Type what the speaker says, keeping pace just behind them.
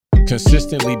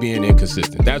consistently being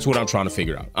inconsistent. That's what I'm trying to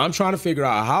figure out. I'm trying to figure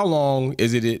out how long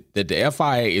is it that the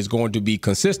FIA is going to be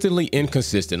consistently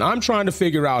inconsistent. I'm trying to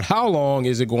figure out how long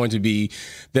is it going to be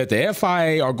that the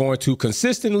FIA are going to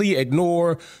consistently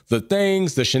ignore the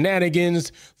things, the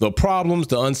shenanigans, the problems,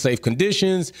 the unsafe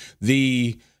conditions,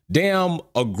 the damn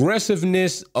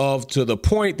aggressiveness to the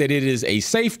point that it is a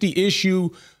safety issue.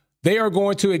 They are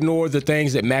going to ignore the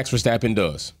things that Max Verstappen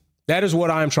does. That is what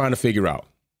I'm trying to figure out.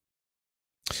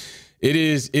 It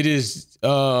is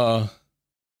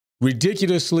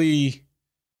ridiculously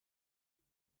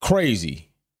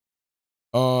crazy.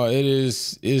 It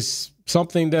is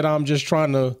something that I'm just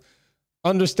trying to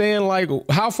understand, like,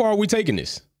 how far are we taking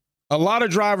this? A lot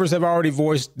of drivers have already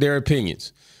voiced their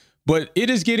opinions, but it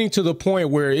is getting to the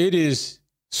point where it is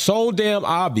so damn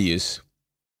obvious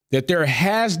that there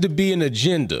has to be an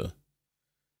agenda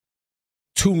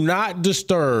to not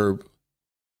disturb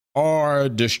or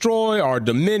destroy or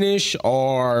diminish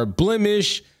or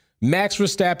blemish Max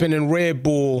Verstappen and Red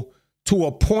Bull to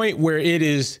a point where it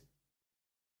is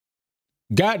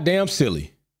goddamn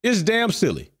silly. It's damn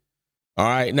silly. All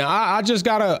right. Now, I'm just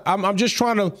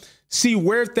trying to see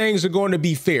where things are going to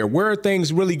be fair, where are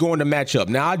things really going to match up.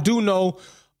 Now, I do know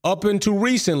up until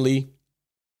recently,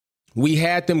 we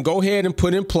had them go ahead and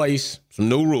put in place some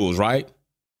new rules, right?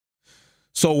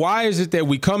 So why is it that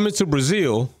we come into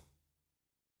Brazil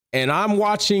and I'm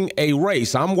watching a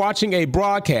race, I'm watching a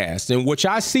broadcast in which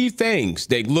I see things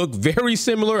that look very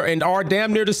similar and are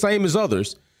damn near the same as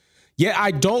others, yet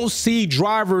I don't see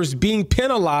drivers being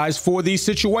penalized for these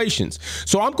situations?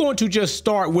 So I'm going to just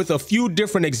start with a few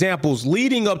different examples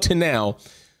leading up to now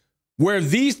where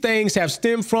these things have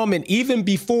stemmed from, and even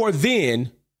before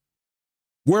then,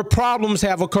 where problems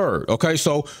have occurred. Okay,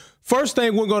 so first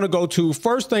thing I want to go to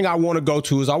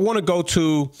is I want to go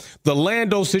to the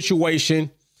Lando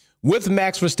situation with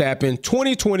Max Verstappen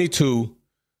 2022,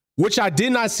 which I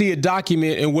did not see a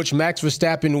document in which Max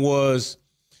Verstappen was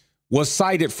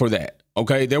cited for that.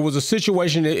 Okay, there was a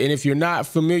situation, and if you're not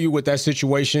familiar with that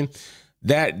situation,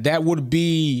 that would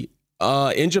be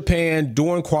in Japan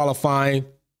during qualifying.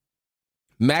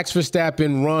 Max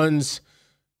Verstappen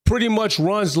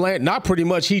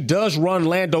he does run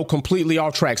Lando completely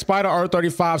off track. Spider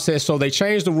R35 says, so they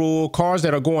changed the rule. Cars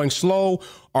that are going slow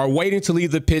or waiting to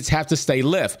leave the pits have to stay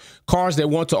left. Cars that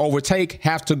want to overtake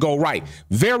have to go right.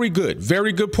 Very good.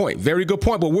 Very good point. Very good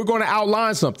point. But we're going to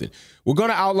outline something.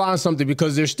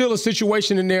 Because there's still a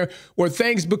situation in there where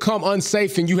things become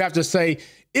unsafe and you have to say,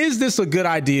 is this a good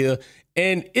idea?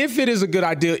 And if it is a good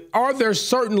idea, are there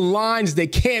certain lines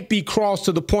that can't be crossed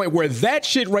to the point where that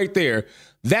shit right there,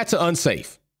 that's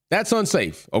unsafe. That's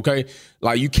unsafe. Okay.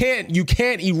 Like you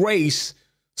can't erase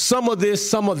some of this,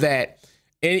 some of that.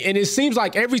 And it seems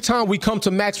like every time we come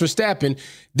to Max Verstappen,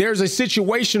 there's a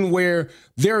situation where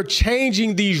they're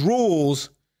changing these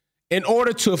rules in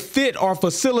order to fit or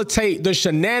facilitate the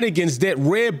shenanigans that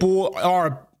Red Bull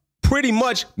are pretty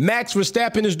much Max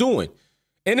Verstappen is doing.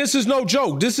 And this is no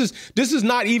joke. This is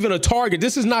not even a target.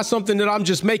 This is not something that I'm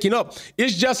just making up.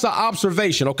 It's just an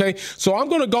observation, okay? So I'm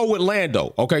going to go with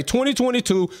Lando, okay?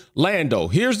 2022, Lando.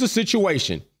 Here's the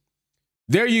situation.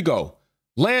 There you go.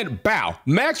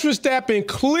 Max Verstappen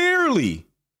clearly,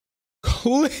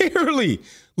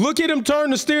 look at him turn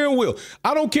the steering wheel.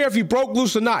 I don't care if he broke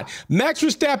loose or not. Max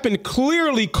Verstappen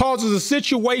clearly causes a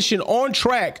situation on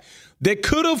track that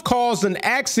could have caused an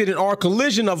accident or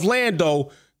collision of Lando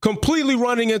completely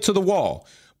running into the wall.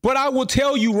 But I will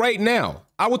tell you right now,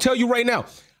 I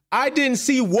didn't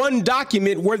see one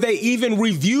document where they even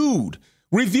reviewed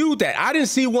that. I didn't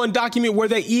see one document where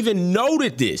they even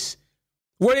noted this,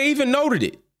 And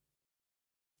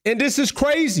this is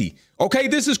crazy. Okay,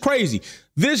 this is crazy.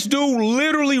 This dude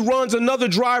literally runs another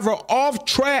driver off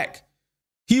track.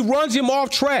 He runs him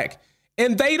off track,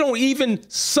 and they don't even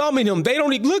summon him. They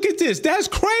don't look at this. That's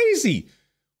crazy.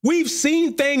 We've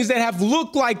seen things that have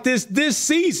looked like this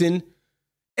season,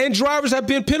 and drivers have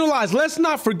been penalized. Let's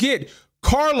not forget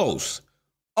Carlos,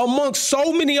 amongst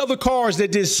so many other cars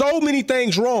that did so many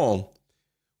things wrong,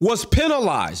 was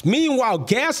penalized. Meanwhile,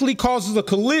 Gasly causes a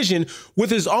collision with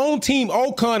his own team,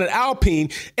 Ocon and Alpine,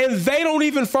 and they don't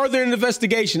even further an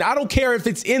investigation. I don't care if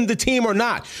it's in the team or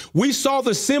not. We saw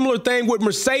the similar thing with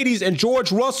Mercedes and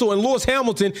George Russell and Lewis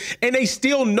Hamilton, and they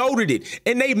still noted it.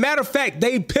 And matter of fact,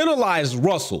 they penalized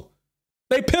Russell.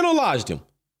 They penalized him.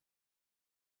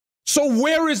 So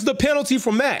where is the penalty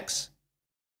for Max?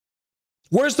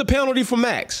 Where's the penalty for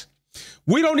Max?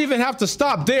 We don't even have to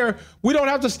stop there.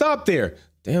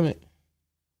 Damn it.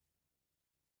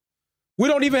 We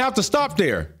don't even have to stop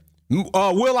there.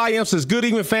 Will I Am says, good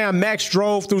evening, fam. Max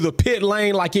drove through the pit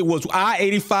lane like it was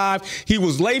I-85. He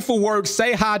was late for work.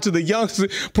 Say hi to the young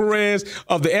Perez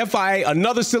of the FIA.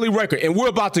 Another silly record. And we're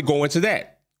about to go into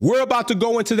that. We're about to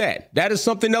go into that. That is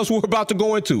something else we're about to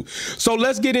go into. So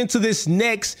let's get into this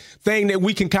next thing that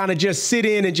we can kind of just sit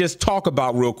in and just talk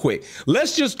about real quick.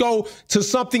 Let's just go to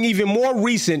something even more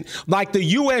recent, like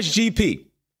the USGP.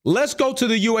 Let's go to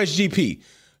the USGP.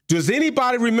 Does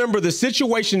anybody remember the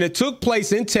situation that took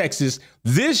place in Texas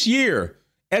this year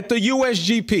at the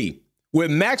USGP with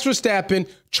Max Verstappen,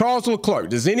 Charles Leclerc?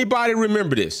 Does anybody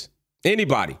remember this?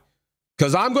 Anybody?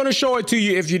 Because I'm going to show it to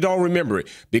you if you don't remember it.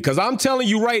 Because I'm telling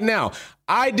you right now,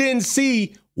 I didn't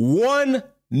see one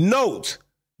note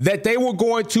that they were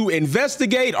going to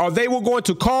investigate or they were going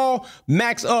to call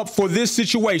Max up for this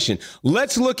situation.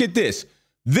 Let's look at this.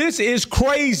 This is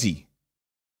crazy.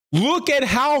 Look at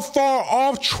how far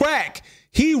off track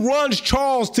he runs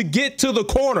Charles to get to the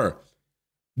corner.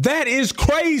 That is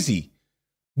crazy.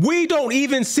 We don't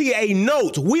even see a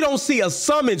note. We don't see a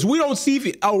summons. We don't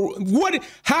see what.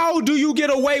 How do you get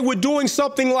away with doing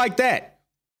something like that?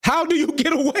 How do you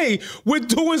get away with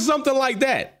doing something like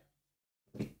that?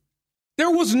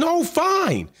 There was no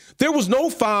fine. There was no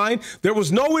fine. There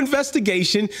was no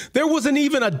investigation. There wasn't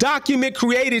even a document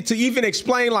created to even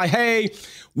explain like, hey,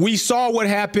 we saw what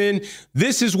happened.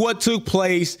 This is what took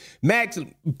place. Max,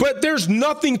 but there's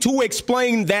nothing to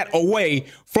explain that away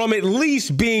from at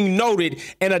least being noted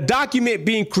and a document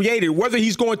being created, whether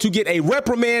he's going to get a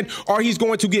reprimand or he's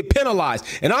going to get penalized.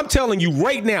 And I'm telling you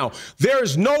right now, there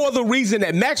is no other reason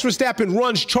that Max Verstappen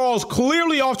runs Charles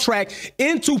clearly off track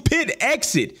into pit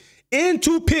exit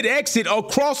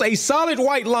across a solid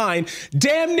white line,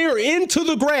 damn near into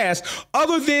the grass,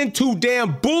 other than to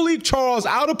damn bully Charles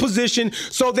out of position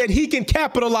so that he can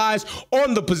capitalize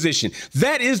on the position.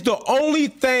 That is the only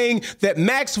thing that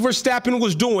Max Verstappen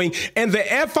was doing, and the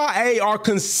FIA are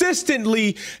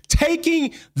consistently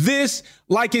taking this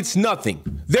like it's nothing.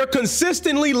 They're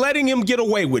consistently letting him get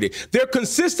away with it. They're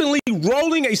consistently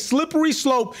rolling a slippery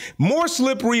slope, more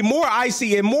slippery, more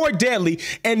icy, and more deadly.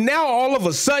 And now all of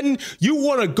a sudden, you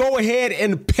want to go ahead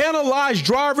and penalize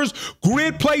drivers,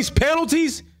 grid place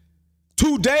penalties?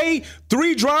 Today,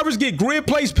 3 drivers get grid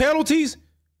place penalties?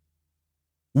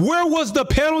 Where was the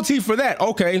penalty for that?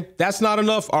 Okay, that's not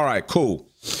enough. All right, cool.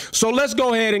 So let's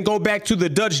go ahead and go back to the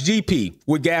Dutch GP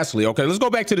with Gasly. Okay, let's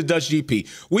go back to the Dutch GP.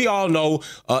 We all know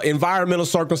environmental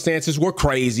circumstances were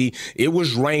crazy. It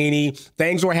was rainy.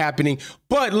 Things were happening.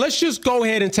 But let's just go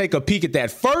ahead and take a peek at that.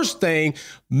 First thing,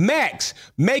 Max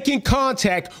making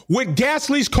contact with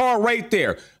Gasly's car right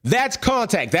there. That's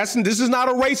contact. This is not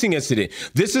a racing incident.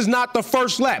 This is not the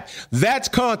first lap. That's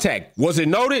contact. Was it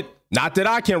noted? Not that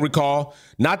I can recall.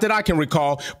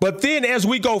 But then as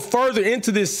we go further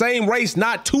into this same race,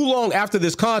 not too long after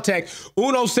this contact,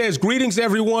 Uno says, greetings,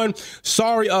 everyone.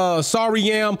 Sorry,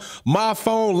 Yam. My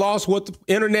phone lost with the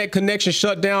internet connection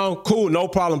shut down. Cool. No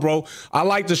problem, bro. I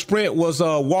like the sprint was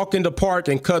walk in the park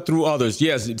and cut through others.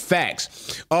 Yes,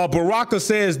 facts. Baraka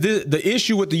says the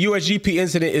issue with the USGP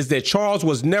incident is that Charles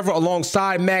was never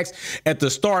alongside Max at the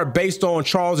start based on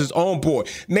Charles's own board.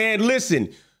 Man, listen.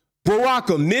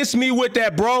 Baraka, miss me with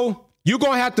that, bro. You're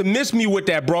going to have to miss me with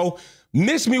that, bro.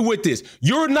 Miss me with this.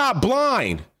 You're not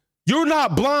blind.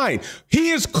 He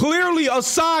is clearly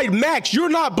aside Max. You're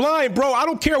not blind, bro. I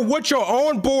don't care what your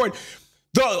onboard.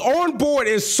 The onboard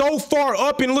is so far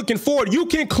up and looking forward. You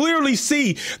can clearly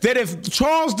see that if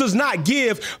Charles does not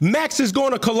give, Max is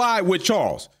going to collide with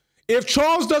Charles. If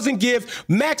Charles doesn't give,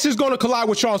 Max is going to collide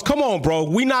with Charles. Come on, bro.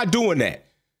 We're not doing that.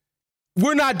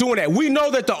 We're not doing that. We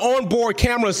know that the onboard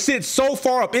camera sits so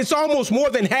far up. It's almost more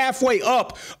than halfway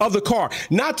up of the car,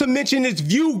 not to mention its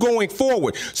view going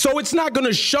forward. So it's not going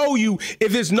to show you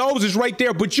if his nose is right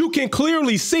there, but you can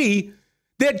clearly see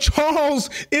that Charles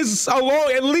is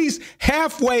along at least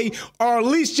halfway or at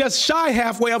least just shy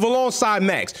halfway of alongside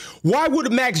Max. Why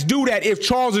would Max do that if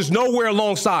Charles is nowhere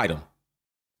alongside him?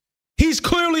 He's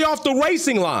clearly off the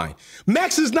racing line.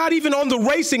 Max is not even on the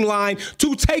racing line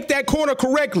to take that corner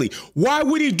correctly. Why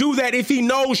would he do that if he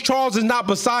knows Charles is not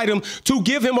beside him to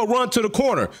give him a run to the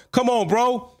corner? Come on,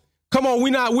 bro. Come on,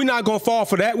 we're not going to fall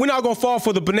for that. We're not going to fall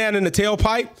for the banana in the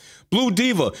tailpipe. Blue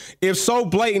Diva, if so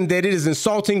blatant that it is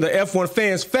insulting the F1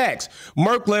 fans, facts.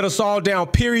 Merck let us all down,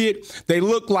 period. They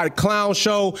look like clown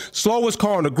show, slowest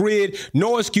car on the grid,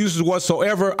 no excuses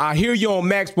whatsoever. I hear you on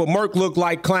Max, but Merck look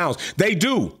like clowns. They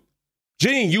do.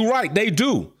 Gene, you're right. They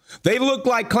do. They look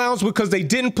like clowns because they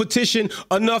didn't petition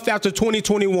enough after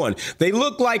 2021. They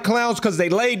look like clowns because they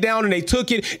laid down and they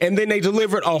took it, and then they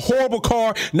delivered a horrible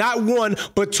car, not one,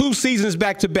 but 2 seasons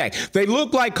back to back. They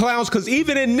look like clowns because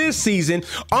even in this season,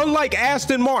 unlike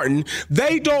Aston Martin,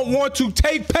 they don't want to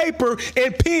take paper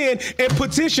and pen and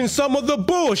petition some of the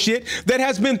bullshit that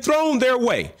has been thrown their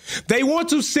way. They want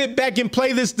to sit back and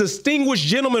play this distinguished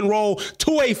gentleman role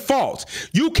to a fault.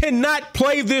 You cannot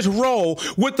play this role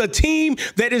with a team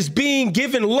that is being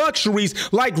given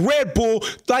luxuries like Red Bull,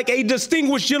 like a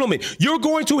distinguished gentleman. You're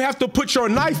going to have to put your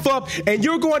knife up and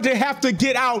you're going to have to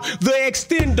get out the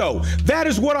extendo. That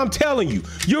is what I'm telling you.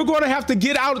 You're going to have to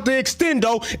get out the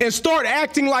extendo and start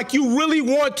acting like you really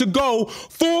want to go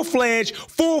full-fledged,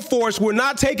 full force. We're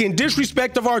not taking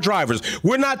disrespect of our drivers.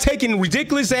 We're not taking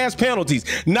ridiculous ass penalties,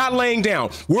 not laying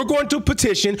down. We're going to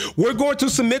petition. We're going to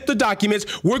submit the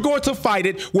documents. We're going to fight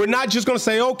it. We're not just going to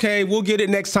say, okay, we'll get it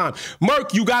next time.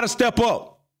 Merc, you got to step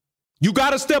up. You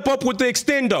got to step up with the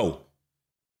extendo.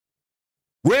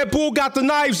 Red Bull got the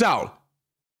knives out.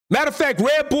 Matter of fact,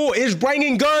 Red Bull is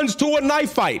bringing guns to a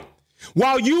knife fight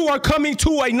while you are coming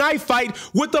to a knife fight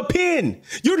with a pen.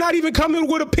 You're not even coming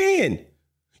with a pen.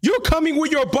 You're coming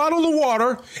with your bottle of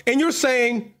water and you're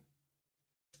saying,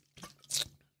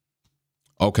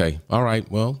 okay, all right,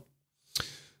 well,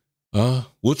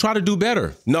 we'll try to do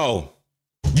better. No,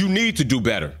 you need to do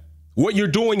better. What you're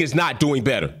doing is not doing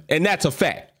better. And that's a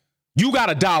fact. You got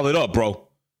to dial it up, bro.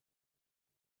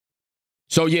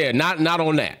 So, yeah, not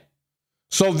on that.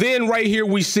 So then right here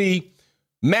we see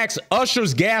Max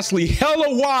ushers Gasly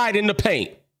hella wide in the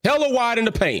paint. Hella wide in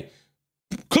the paint.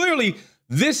 Clearly,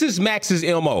 this is Max's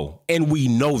MO, and we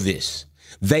know this.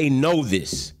 They know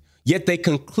this. Yet they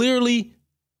can clearly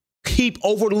keep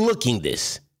overlooking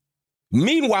this.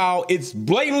 Meanwhile, it's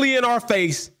blatantly in our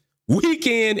face week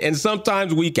in and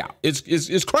sometimes week out.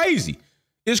 It's crazy.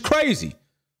 It's crazy.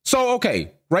 So,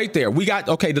 okay, right there. We got,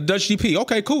 okay, the Dutch GP.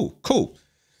 Okay, cool.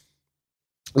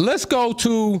 Let's go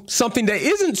to something that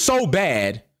isn't so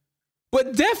bad,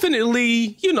 but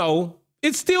definitely,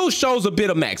 it still shows a bit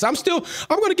of Max. I'm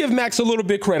going to give Max a little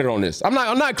bit credit on this. I'm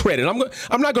not credit.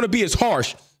 I'm not going to be as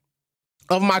harsh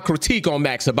of my critique on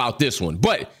Max about this one,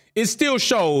 but it still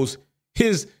shows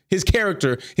his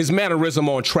character, his mannerism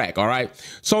on track. All right.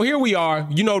 So here we are,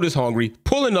 this hungry,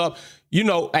 pulling up,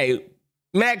 hey,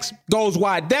 Max goes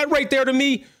wide. That right there to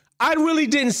me, I really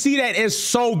didn't see that as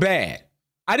so bad.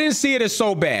 I didn't see it as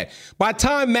so bad. By the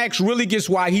time Max really gets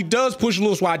wide, he does push a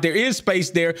little wide. There is space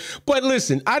there. But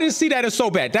listen, I didn't see that as so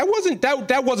bad. That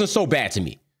wasn't so bad to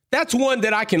me. That's one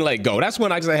that I can let go. That's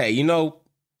when I can say,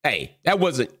 hey, that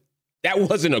wasn't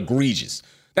egregious.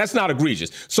 That's not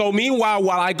egregious. So meanwhile,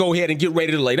 while I go ahead and get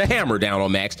ready to lay the hammer down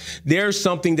on Max, there's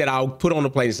something that I'll put on the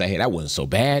plate and say, hey, that wasn't so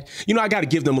bad. I got to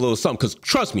give them a little something because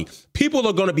trust me, people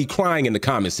are going to be crying in the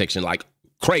comment section like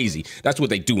crazy. That's what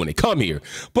they do when they come here.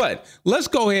 But let's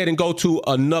go ahead and go to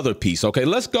another piece. Okay,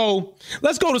 let's go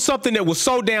to something that was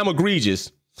so damn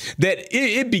egregious that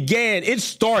it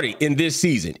started in this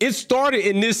season. It started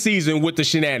in this season with the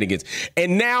shenanigans.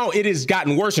 And now it has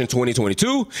gotten worse in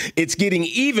 2022. It's getting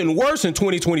even worse in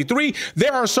 2023.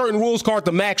 There are certain rules called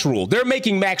the Max rule. They're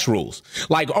making Max rules.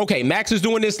 Like, okay, Max is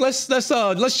doing this.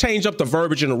 Let's change up the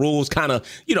verbiage in the rules. Kind of,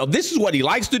 this is what he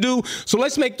likes to do. So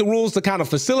let's make the rules to kind of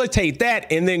facilitate that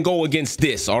and then go against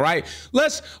this. All right.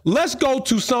 Let's go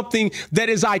to something that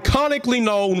is iconically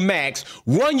known Max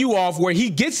run you off, where he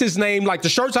gets his name like the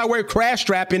shirts I wear, Crash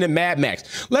Strapping and Mad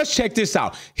Max. Let's check this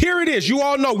out. Here it is. You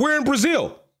all know we're in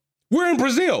Brazil.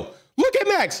 Look at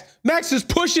Max. Max is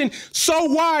pushing so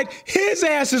wide, his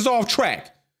ass is off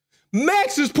track.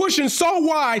 Max is pushing so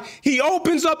wide, he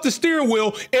opens up the steering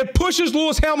wheel and pushes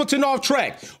Lewis Hamilton off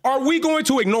track. Are we going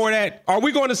to ignore that? Are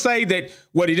we going to say that,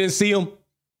 he didn't see him?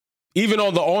 Even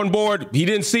on the onboard, he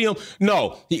didn't see him?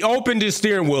 No, he opened his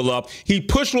steering wheel up. He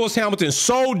pushed Lewis Hamilton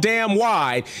so damn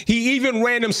wide, he even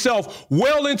ran himself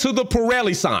well into the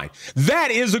Pirelli sign.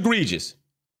 That is egregious.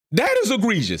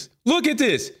 Look at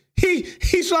this.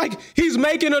 He's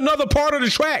making another part of the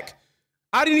track.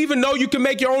 I didn't even know you can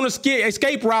make your own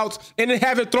escape routes and then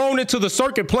have it thrown into the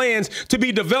circuit plans to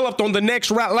be developed on the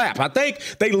next lap. I think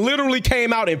they literally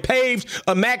came out and paved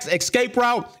a Max escape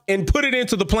route and put it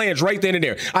into the plans right then and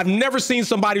there. I've never seen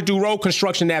somebody do road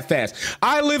construction that fast.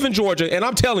 I live in Georgia, and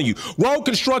I'm telling you, road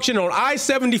construction on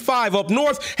I-75 up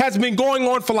north has been going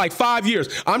on for like 5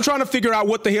 years. I'm trying to figure out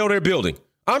what the hell they're building.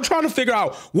 I'm trying to figure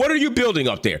out, what are you building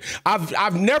up there?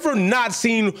 I've never not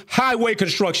seen highway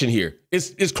construction here.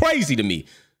 It's crazy to me.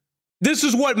 This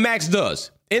is what Max does.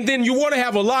 And then you want to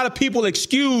have a lot of people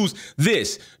excuse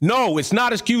this. No, it's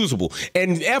not excusable.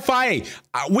 And FIA,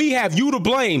 we have you to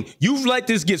blame. You've let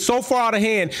this get so far out of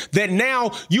hand that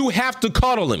now you have to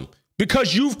cuddle him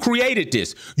because you've created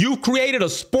this. You've created a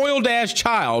spoiled ass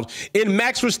child in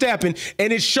Max Verstappen,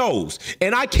 and it shows.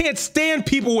 And I can't stand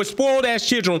people with spoiled ass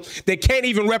children that can't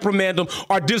even reprimand them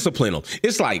or discipline them.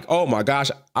 It's like, oh my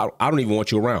gosh, I don't even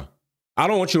want you around. I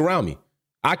don't want you around me.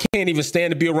 I can't even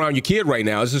stand to be around your kid right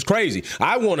now. This is crazy.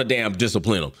 I want to damn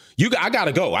discipline him. I got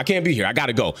to go. I can't be here. I got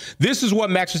to go. This is what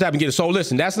Max Verstappen getting. So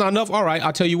listen, that's not enough. All right,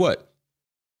 I'll tell you what.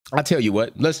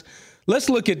 Let's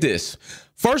look at this.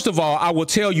 First of all, I will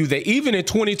tell you that even in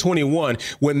 2021,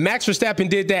 when Max Verstappen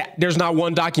did that, there's not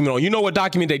one document on. You know what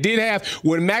document they did have?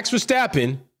 When Max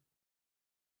Verstappen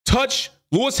touched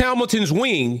Lewis Hamilton's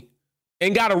wing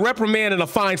and got a reprimand and a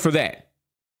fine for that.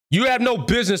 You have no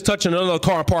business touching another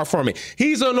car apart from it.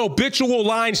 He's an habitual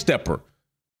line stepper.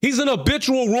 He's an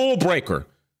habitual rule breaker.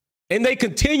 And they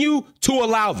continue to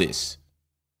allow this.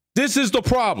 This is the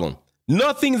problem.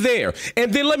 Nothing there.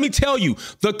 And then let me tell you,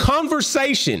 the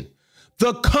conversation,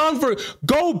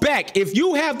 go back. If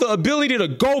you have the ability to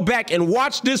go back and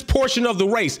watch this portion of the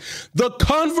race, the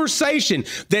conversation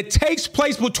that takes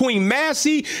place between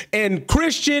Massey and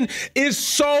Christian is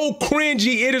so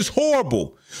cringy. It is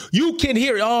horrible. You can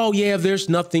hear, oh, yeah, there's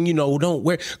nothing, don't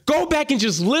worry. Go back and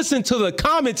just listen to the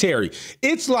commentary.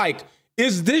 It's like,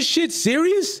 is this shit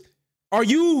serious? Are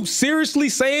you seriously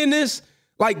saying this?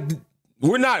 Like,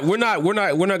 we're not going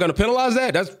to penalize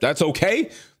that. That's okay.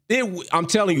 I'm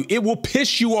telling you, it will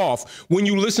piss you off when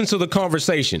you listen to the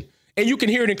conversation. And you can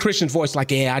hear it in Christian's voice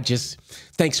like, yeah,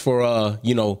 thanks for,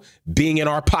 being in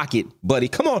our pocket, buddy.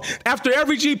 Come on. After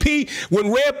every GP, when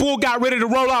Red Bull got ready to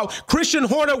roll out, Christian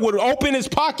Horner would open his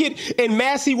pocket and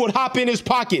Massey would hop in his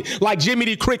pocket like Jimmy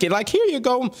the Cricket. Like, here you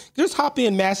go. Just hop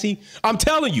in, Massey. I'm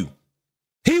telling you,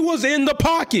 he was in the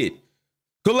pocket.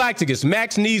 Galacticus,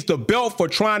 Max needs the belt for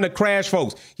trying to crash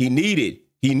folks. He need it.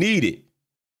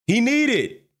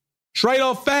 Straight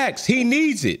up facts. He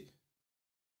needs it.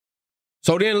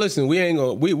 So then listen, we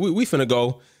finna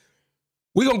go.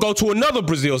 We're gonna go to another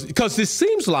Brazil because it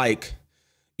seems like,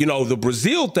 the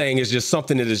Brazil thing is just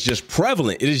something that is just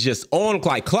prevalent. It is just on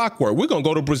like clockwork. We're gonna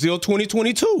go to Brazil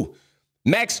 2022.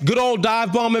 Max, good old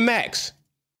dive bombing Max.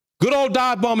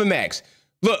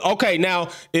 Look, okay, now,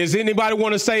 is anybody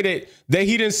want to say that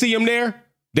he didn't see him there?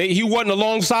 That he wasn't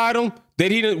alongside him?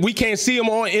 That we can't see him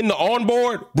in the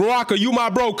onboard? Barack, are you my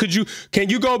bro? Can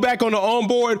you go back on the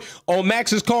onboard on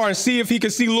Max's car and see if he can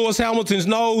see Lewis Hamilton's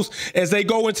nose as they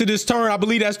go into this turn? I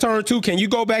believe that's turn 2. Can you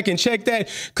go back and check that?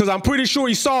 Because I'm pretty sure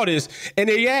he saw this and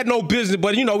he had no business,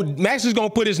 but Max is going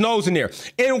to put his nose in there.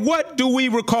 And what do we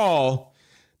recall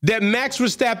that Max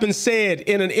Verstappen said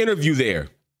in an interview there?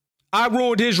 I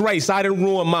ruined his race. I didn't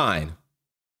ruin mine.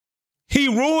 He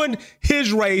ruined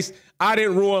his race. I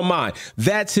didn't ruin mine.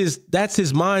 That's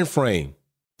his mind frame.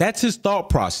 That's his thought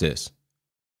process.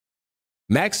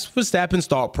 Max Verstappen's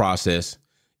thought process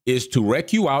is to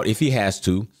wreck you out if he has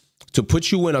to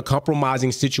put you in a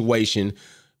compromising situation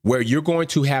where you're going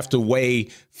to have to weigh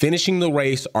finishing the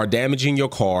race or damaging your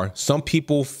car. Some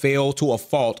people fail to a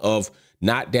fault of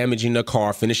not damaging the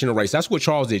car, finishing the race. That's what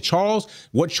Charles did.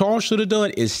 What Charles should have done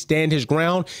is stand his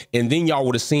ground, and then y'all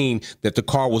would have seen that the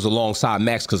car was alongside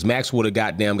Max because Max would have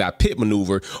got pit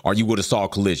maneuvered or you would have saw a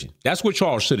collision. That's what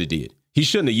Charles should have did. He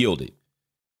shouldn't have yielded.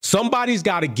 Somebody's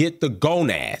got to get the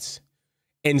gonads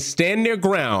and stand their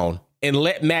ground and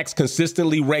let Max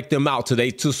consistently wreck them out so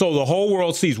the whole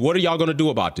world sees, what are y'all going to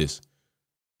do about this?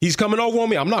 He's coming over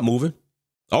on me. I'm not moving.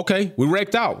 Okay, we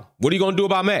wrecked out. What are you going to do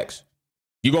about Max?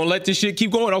 You going to let this shit keep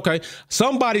going? Okay.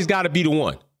 Somebody's got to be the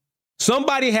one.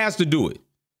 Somebody has to do it.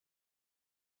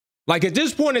 Like at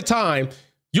this point in time,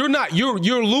 you're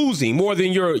losing more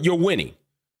than you're winning.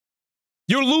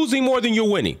 You're losing more than you're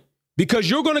winning because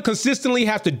you're going to consistently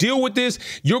have to deal with this.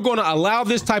 You're going to allow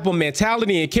this type of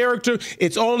mentality and character.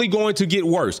 It's only going to get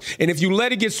worse. And if you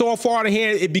let it get so far out of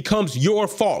hand, it becomes your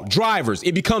fault. Drivers,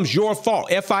 it becomes your fault.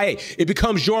 FIA, it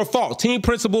becomes your fault. Team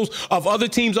principals of other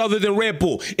teams other than Red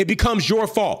Bull, it becomes your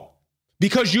fault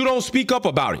because you don't speak up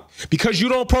about it, because you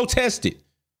don't protest it.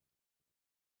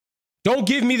 Don't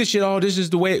give me the shit. Oh, this is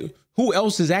the way. Who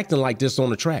else is acting like this on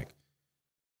the track?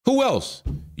 Who else?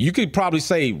 You could probably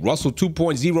say Russell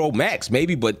 2.0 Max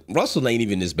maybe, but Russell ain't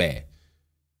even this bad.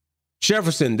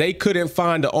 Jefferson, they couldn't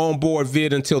find the onboard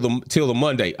vid until the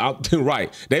Monday.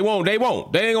 Right. They won't. They ain't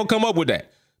going to come up with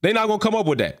that. They're not going to come up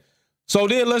with that. So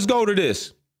then let's go to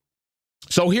this.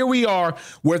 So here we are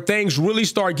where things really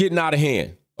start getting out of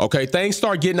hand. Okay. Things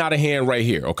start getting out of hand right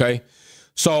here. Okay.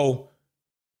 So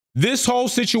this whole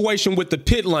situation with the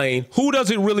pit lane, who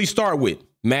does it really start with?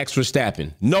 Max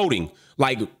Verstappen, noting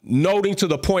to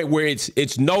the point where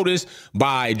it's noticed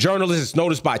by journalists, it's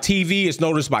noticed by TV, it's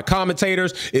noticed by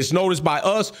commentators, it's noticed by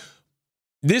us.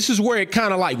 This is where it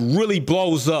kind of like really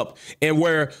blows up and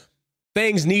where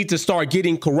things need to start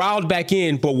getting corralled back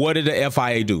in. But what did the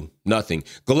FIA do? Nothing.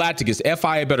 Galacticus,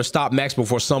 FIA better stop Max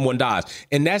before someone dies.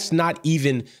 And that's not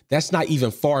even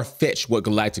far-fetched what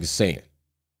Galacticus is saying.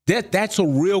 That's a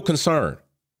real concern.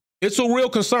 It's a real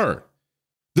concern.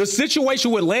 The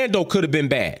situation with Lando could have been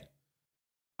bad.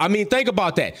 I mean, think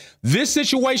about that. This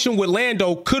situation with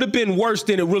Lando could have been worse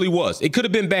than it really was. It could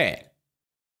have been bad.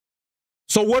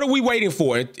 So what are we waiting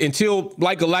for until,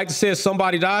 like Galactus says,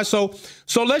 somebody dies? So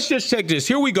let's just check this.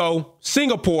 Here we go.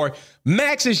 Singapore.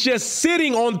 Max is just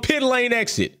sitting on pit lane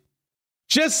exit.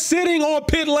 Just sitting on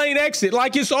pit lane exit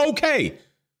like it's okay.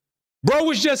 Bro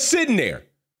was just sitting there.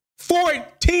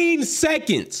 14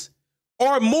 seconds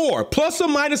or more, plus or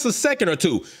minus a second or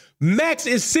two. Max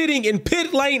is sitting in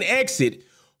pit lane exit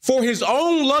for his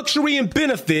own luxury and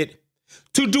benefit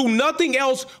to do nothing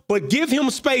else but give him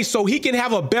space so he can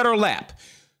have a better lap.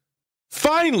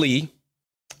 Finally,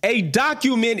 a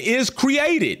document is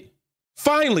created.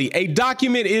 Finally, a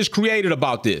document is created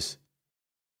about this.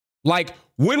 Like,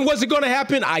 when was it going to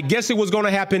happen? I guess it was going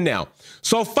to happen now.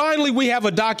 So finally, we have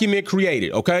a document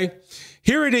created, okay?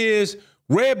 Here it is,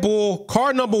 Red Bull,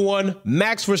 car number 1,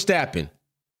 Max Verstappen.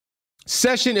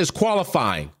 Session is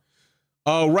qualifying.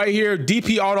 Right here,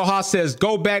 DP Auto Haas says,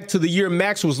 go back to the year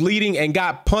Max was leading and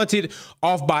got punted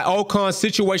off by Ocon.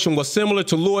 Situation was similar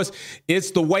to Lewis.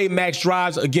 It's the way Max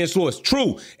drives against Lewis.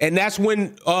 True. And that's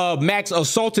when Max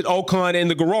assaulted Ocon in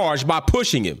the garage by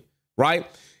pushing him, right?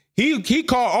 He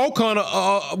called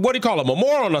Ocon, what do you call him, a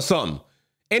moron or something.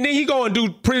 And then he go and do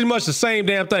pretty much the same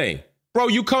damn thing. Bro,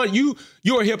 you're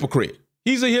a hypocrite.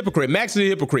 He's a hypocrite. Max is a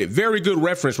hypocrite. Very good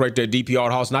reference right there, DP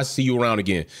Auto Haas. Nice to see you around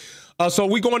again. So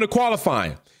we go into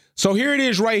qualifying. So here it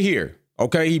is right here.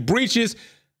 Okay, he breaches,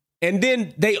 and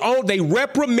then they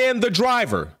reprimand the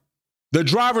driver. The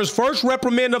driver's first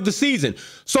reprimand of the season.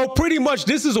 So pretty much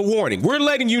this is a warning. We're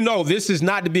letting you know this is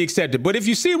not to be accepted. But if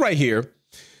you see right here,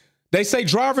 they say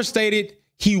driver stated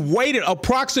he waited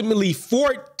approximately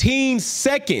 14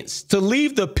 seconds to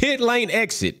leave the pit lane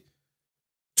exit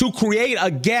to create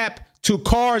a gap to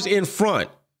cars in front.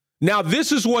 Now,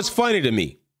 this is what's funny to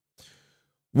me.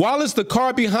 While the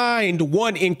car behind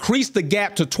one increased the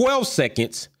gap to 12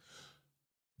 seconds,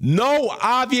 no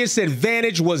obvious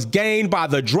advantage was gained by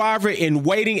the driver in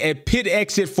waiting at pit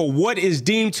exit for what is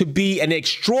deemed to be an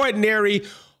extraordinary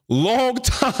long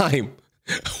time.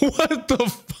 What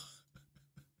the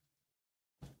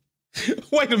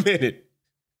Wait a minute.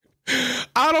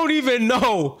 I don't even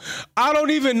know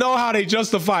how they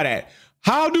justify that.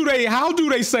 How do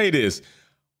they say this?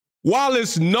 While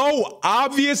it's no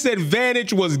obvious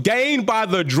advantage was gained by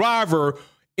the driver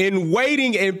in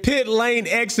waiting in pit lane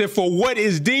exit for what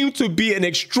is deemed to be an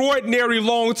extraordinary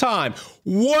long time.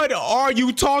 What are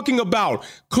you talking about?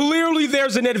 Clearly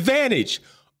there's an advantage.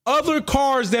 Other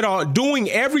cars that are doing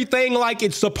everything like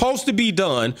it's supposed to be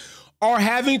done are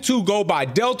having to go by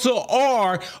Delta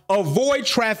or avoid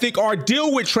traffic or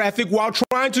deal with traffic while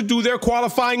trying to do their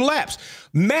qualifying laps.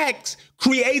 Max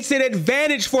creates an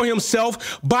advantage for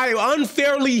himself by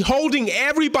unfairly holding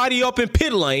everybody up in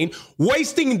pit lane,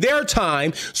 wasting their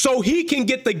time so he can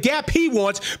get the gap he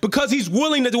wants because he's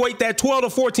willing to wait that 12 to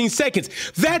 14 seconds.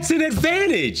 That's an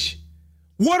advantage.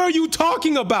 What are you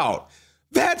talking about?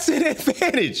 That's an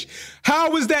advantage.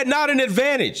 How is that not an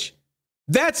advantage?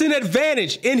 That's an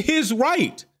advantage in his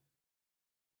right.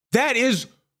 That is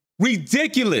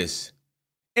ridiculous.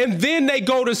 And then they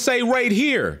go to say right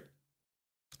here,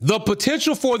 the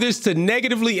potential for this to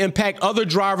negatively impact other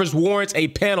drivers warrants a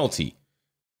penalty.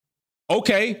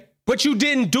 Okay, but you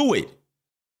didn't do it.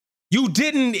 You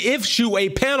didn't issue a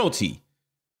penalty.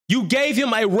 You gave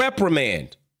him a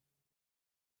reprimand.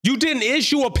 You didn't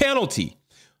issue a penalty.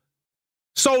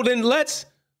 So then let's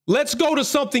go to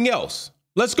something else.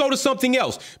 Let's go to something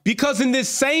else. Because in this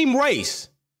same race,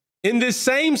 in this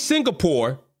same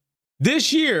Singapore,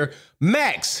 this year,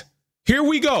 Max, here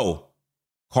we go.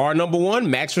 Car number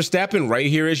 1, Max Verstappen, right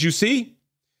here as you see.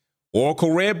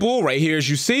 Oracle Red Bull, right here as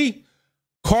you see.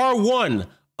 Car 1,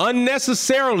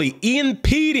 unnecessarily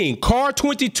impeding car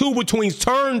 22 between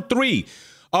turn 3.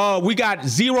 We got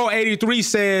 083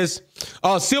 says,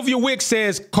 Sylvia Wick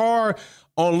says, car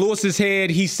on Lewis's head.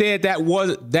 He said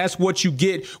that's what you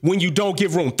get when you don't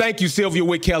give room. Thank you, Sylvia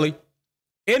Wick Kelly.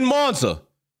 In Monza,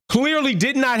 clearly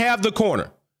did not have the corner.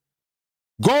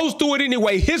 Goes through it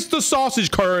anyway, hits the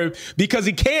sausage curve because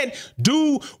he can't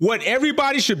do what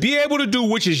everybody should be able to do,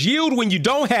 which is yield when you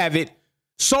don't have it.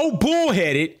 So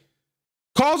bullheaded.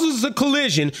 causes a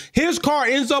collision. His car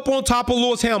ends up on top of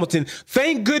Lewis Hamilton.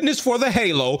 Thank goodness for the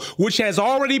halo, which has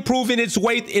already proven its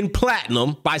weight in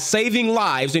platinum by saving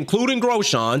lives, including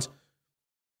Grosjean's.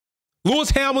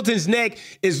 Lewis Hamilton's neck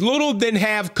is little than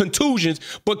have contusions,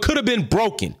 but could have been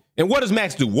broken. And what does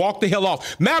Max do? Walk the hell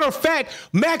off. Matter of fact,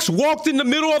 Max walked in the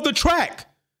middle of the track.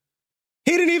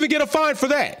 He didn't even get a fine for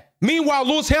that. Meanwhile,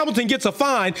 Lewis Hamilton gets a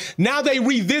fine. Now they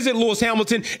revisit Lewis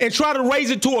Hamilton and try to raise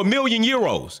it to €1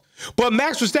 million. But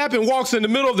Max Verstappen walks in the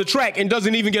middle of the track and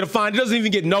doesn't even get a fine. It doesn't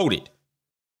even get noted.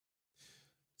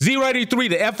 083,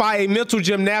 the FIA mental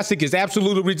gymnastic is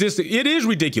absolutely ridiculous. It is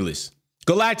ridiculous.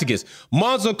 Galacticus,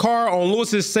 Monza car on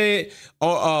Lewis said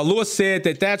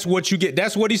that that's what you get.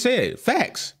 That's what he said.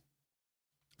 Facts.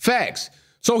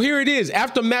 So here it is.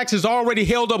 After Max has already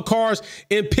held up cars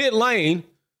in pit lane,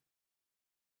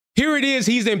 here it is.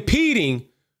 He's impeding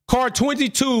car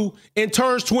 22 in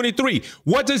turns 23.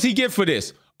 What does he get for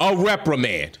this? A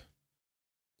reprimand.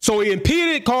 So he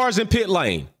impeded cars in pit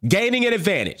lane, gaining an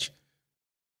advantage.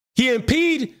 He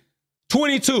impeded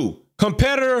 22.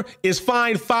 Competitor is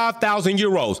fined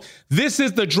 €5,000. This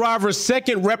is the driver's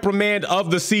second reprimand of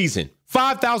the season.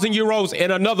 €5,000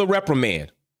 and another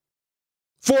reprimand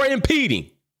for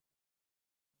impeding.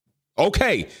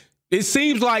 Okay, it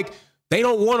seems like they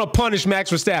don't want to punish Max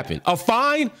Verstappen. A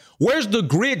fine? Where's the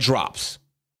grid drops?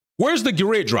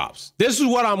 This is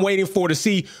what I'm waiting for to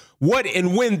see what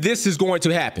and when this is going to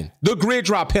happen. The grid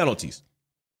drop penalties.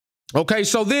 Okay,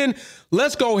 so then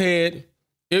let's go ahead.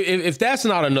 If that's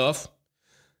not enough,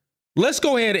 let's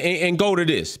go ahead and go to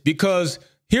this, because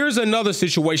here's another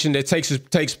situation that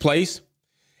takes place.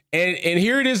 And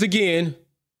here it is again.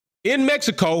 In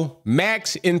Mexico,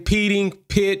 Max impeding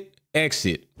pit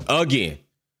exit again.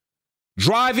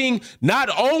 Driving not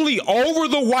only over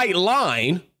the white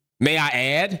line, may I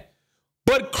add,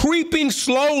 but creeping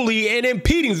slowly and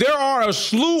impeding. There are a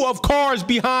slew of cars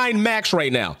behind Max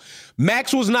right now.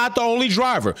 Max was not the only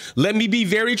driver. Let me be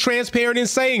very transparent in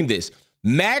saying this.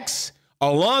 Max,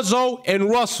 Alonso, and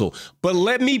Russell. But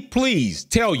let me please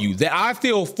tell you that I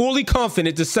feel fully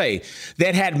confident to say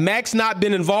that had Max not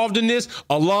been involved in this,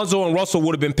 Alonso and Russell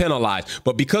would have been penalized.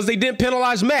 But because they didn't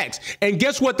penalize Max, and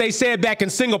guess what they said back in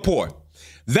Singapore?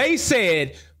 They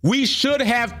said we should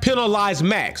have penalized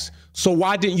Max. So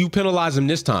why didn't you penalize him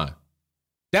this time?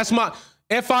 That's my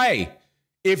FIA.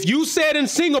 If you said in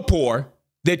Singapore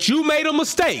that you made a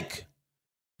mistake,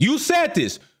 you said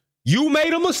this, you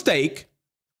made a mistake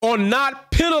on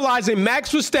not penalizing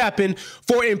Max Verstappen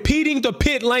for impeding the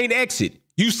pit lane exit.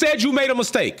 You said you made a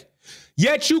mistake.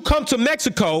 Yet you come to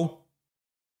Mexico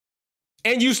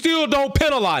and you still don't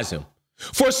penalize him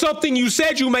for something you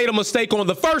said you made a mistake on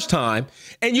the first time,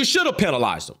 and you should have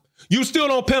penalized him. You still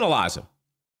don't penalize him.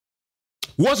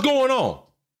 What's going on?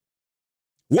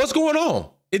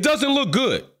 It doesn't look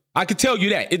good. I can tell you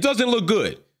that. It doesn't look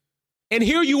good. And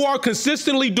here you are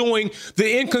consistently doing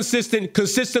the inconsistent,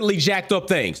 consistently jacked up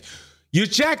things. You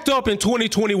jacked up in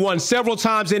 2021 several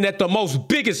times, and at the most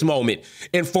biggest moment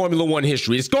in Formula One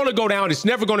history. It's going to go down. It's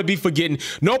never going to be forgotten.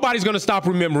 Nobody's going to stop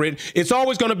remembering. It's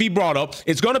always going to be brought up.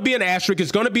 It's going to be an asterisk.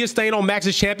 It's going to be a stain on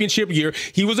Max's championship year.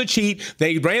 He was a cheat.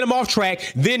 They ran him off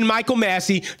track. Then Michael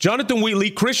Massey, Jonathan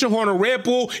Wheatley, Christian Horner, Red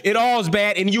Bull. It all is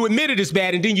bad, and you admitted it's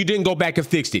bad, and then you didn't go back and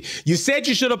fix it. You said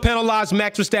you should have penalized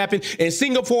Max Verstappen in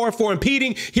Singapore for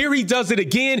impeding. Here he does it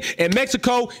again. In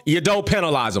Mexico, you don't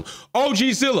penalize him. OG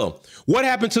Zilla. What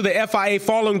happened to the FIA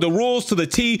following the rules to the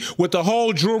T with the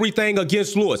whole jewelry thing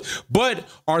against Lewis, but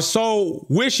are so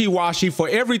wishy-washy for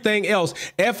everything else?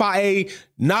 FIA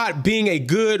not being a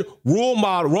good role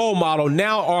model,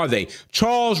 now are they?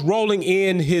 Charles rolling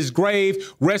in his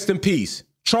grave, rest in peace.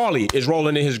 Charlie is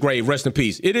rolling in his grave, rest in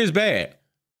peace. It is bad.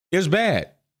 It's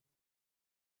bad.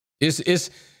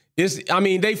 I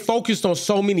mean, they focused on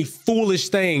so many foolish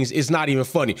things, it's not even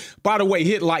funny. By the way,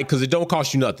 hit like, because it don't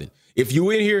cost you nothing. If you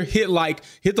in here, hit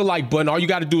the like button. All you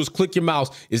got to do is click your mouse.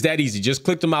 It's that easy. Just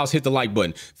click the mouse, hit the like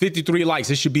button. 53 likes.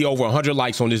 It should be over 100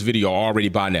 likes on this video already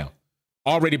by now.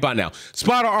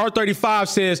 Spider R35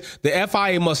 says the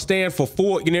FIA must stand for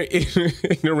full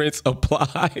ignorance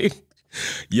applied.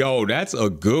 Yo, that's a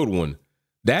good one.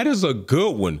 That is a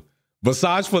good one.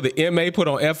 Besides for the MA put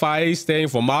on FIA staying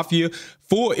for Mafia,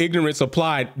 full ignorance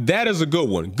applied. That is a good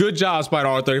one. Good job, Spider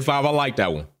R35. I like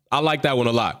that one. I like that one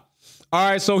a lot. All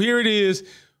right, so here it is.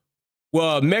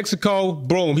 Well, Mexico,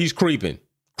 boom, he's creeping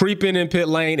in pit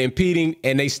lane, impeding,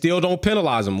 and they still don't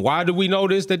penalize him. Why do we know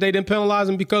this, that they didn't penalize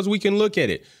him? Because we can look at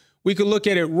it. We can look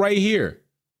at it right here.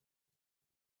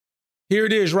 Here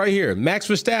it is right here. Max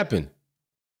Verstappen,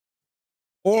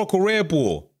 Oracle Red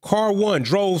Bull. car one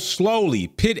drove slowly,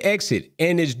 pit exit,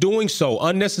 and is doing so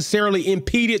unnecessarily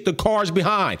impeded the cars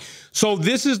behind. So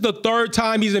this is the third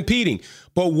time he's impeding.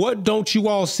 But what don't you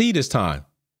all see this time?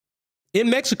 In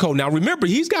Mexico, now remember,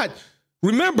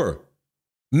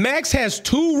 Max has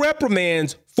 2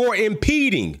 reprimands for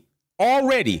impeding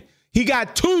already. He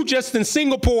got 2 just in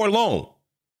Singapore alone.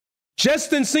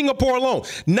 Just in Singapore alone.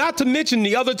 Not to mention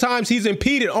the other times he's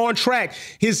impeded on track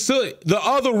the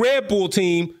other Red Bull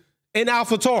team in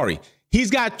AlphaTauri.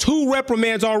 He's got 2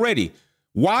 reprimands already.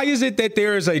 Why is it that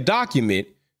there is a document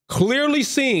clearly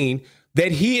seeing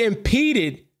that he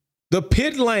impeded the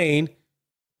pit lane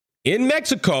in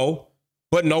Mexico,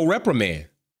 but no reprimand?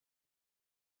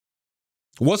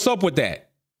 What's up with that?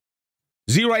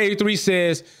 083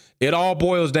 says, it all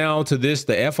boils down to this.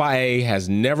 The FIA has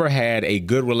never had a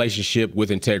good relationship with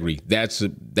integrity. That's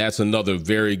another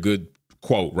very good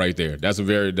quote right there. That's a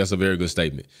very good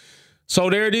statement. So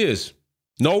there it is.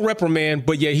 No reprimand,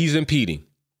 but yet he's impeding.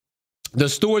 The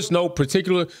stewards note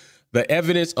particular the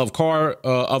evidence of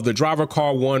the driver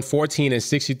car 1, 14 and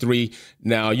 63.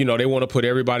 Now, they want to put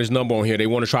everybody's number on here. They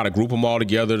want to try to group them all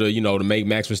together to make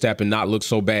Max Verstappen not look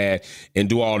so bad and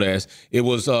do all this. It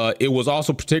was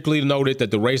also particularly noted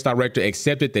that the race director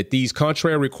accepted that these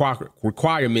contrary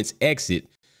requirements exit.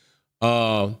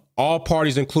 All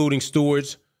parties, including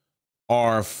stewards,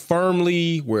 are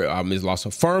firmly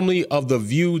of the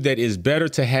view that it's better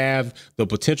to have the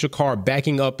potential car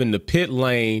backing up in the pit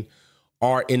lane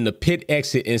are in the pit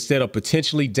exit instead of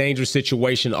potentially dangerous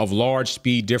situation of large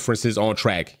speed differences on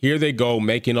track. Here they go,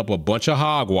 making up a bunch of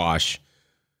hogwash.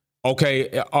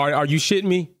 Okay, are you shitting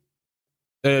me?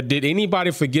 Did anybody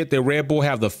forget that Red Bull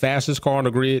have the fastest car on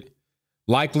the grid?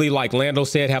 Likely, like Lando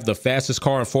said, have the fastest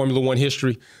car in Formula One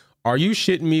history. Are you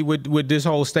shitting me with this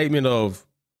whole statement of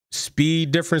speed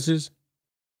differences?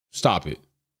 Stop it.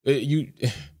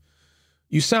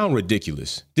 You sound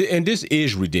ridiculous. And this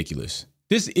is ridiculous.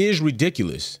 This is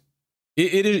ridiculous.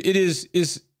 It's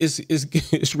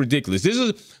ridiculous. This is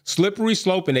a slippery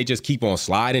slope, and they just keep on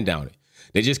sliding down it.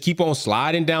 They just keep on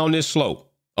sliding down this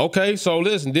slope. Okay, so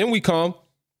listen, then we come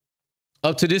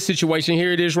up to this situation.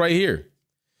 Here it is right here.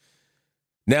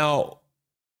 Now,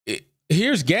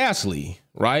 here's Gasly,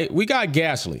 right? We got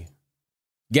Gasly.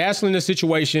 Gasly in the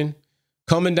situation,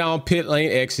 coming down pit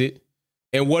lane exit.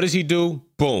 And what does he do?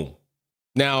 Boom.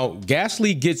 Now,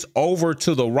 Gasly gets over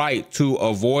to the right to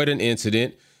avoid an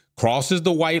incident, crosses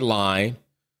the white line.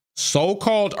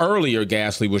 So-called earlier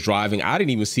Gasly was driving. I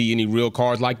didn't even see any real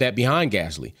cars like that behind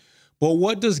Gasly. But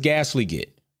what does Gasly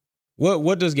get?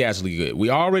 What does Gasly get? We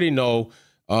already know,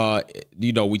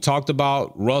 we talked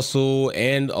about Russell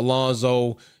and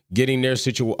Alonso getting their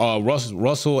Russell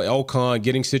Ocon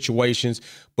getting situations.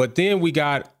 But then we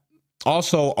got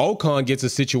also Ocon gets a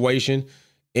situation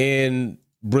in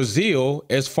Brazil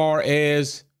as far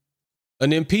as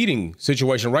an impeding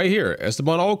situation right here.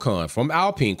 Esteban Ocon from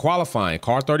Alpine qualifying.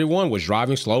 Car 31 was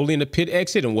driving slowly in the pit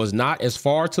exit and was not as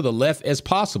far to the left as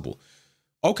possible.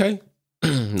 Okay,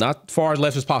 not far as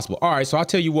left as possible. All right, so I'll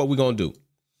tell you what we're going to do.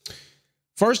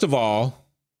 First of all,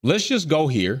 let's just go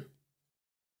here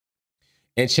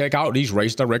and check out these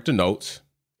race director notes.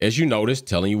 As you notice,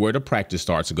 telling you where the practice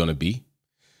starts are going to be.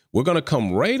 We're going to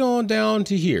come right on down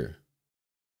to here.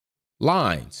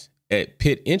 Lines at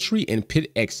pit entry and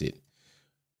pit exit.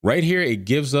 Right here, it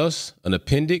gives us an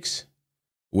appendix,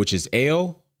 which is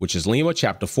L, which is Lima,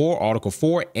 chapter 4, article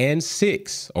 4 and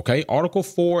 6. Okay, article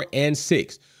 4 and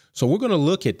 6. So we're going to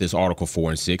look at this article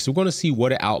 4 and 6. We're going to see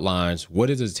what it outlines. What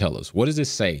does it tell us? What does it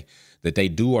say that they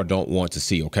do or don't want to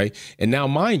see? Okay, and now,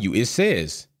 mind you, it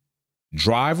says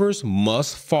drivers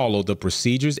must follow the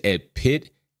procedures at pit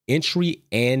entry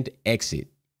and exit.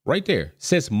 Right there, it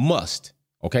says must.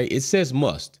 Okay, it says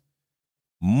must.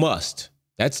 Must.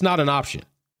 That's not an option.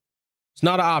 It's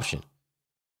not an option.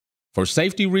 For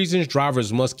safety reasons,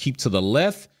 drivers must keep to the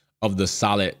left of the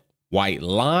solid white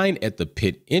line at the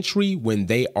pit entry when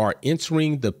they are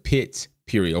entering the pits,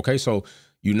 period. Okay, so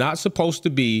you're not supposed to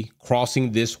be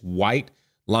crossing this white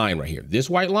line right here. This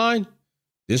white line,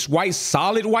 this white,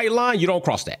 solid white line, you don't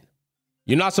cross that.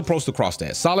 You're not supposed to cross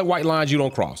that. Solid white lines, you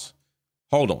don't cross.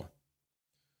 Hold on.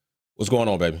 What's going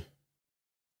on, baby?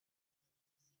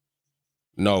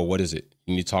 No, what is it?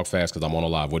 You need to talk fast because I'm on a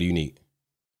live. What do you need?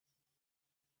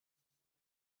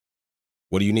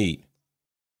 What do you need?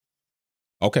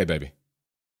 Okay, baby.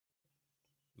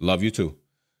 Love you too.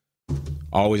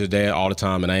 Always a dad all the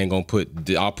time, and I ain't gonna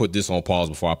I'll put this on pause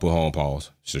before I put her on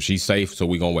pause. So she's safe, so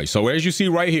we're gonna wait. So as you see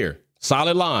right here,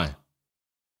 solid line.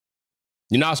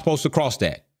 You're not supposed to cross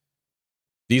that.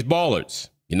 These bollards,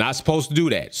 you're not supposed to do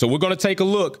that. So we're gonna take a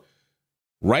look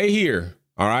right here,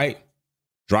 all right?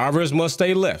 Drivers must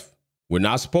stay left. We're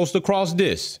not supposed to cross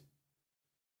this.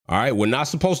 All right. We're not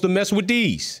supposed to mess with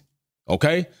these.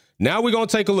 Okay. Now we're going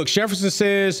to take a look. Jefferson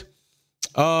says,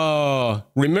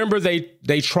 remember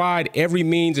they tried every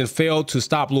means and failed to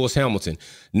stop Lewis Hamilton.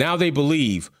 Now they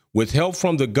believe with help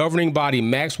from the governing body,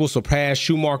 Max will surpass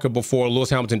Schumacher before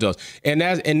Lewis Hamilton does. And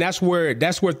that's where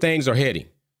things are heading.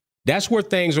 That's where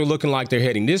things are looking like they're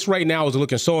heading. This right now is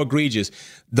looking so egregious.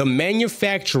 The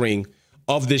manufacturing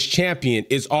of this champion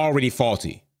is already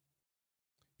faulty.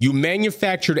 You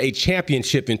manufactured a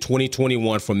championship in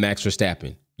 2021 for Max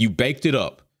Verstappen. You baked it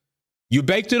up. You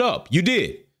baked it up. You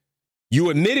did.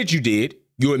 You admitted you did.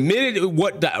 You admitted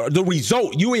what the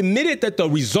result. You admitted that the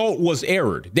result was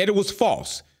errored, that it was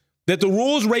false, that the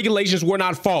rules, regulations were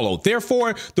not followed.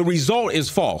 Therefore, the result is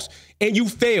false. And you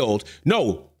failed.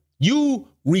 No, you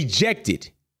rejected.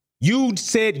 You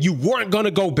said you weren't going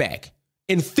to go back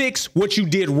and fix what you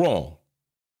did wrong.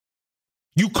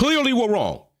 You clearly were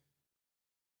wrong.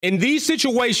 In these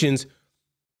situations,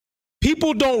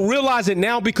 people don't realize it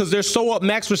now because they're so up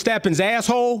Max Verstappen's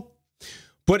asshole.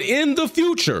 But in the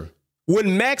future,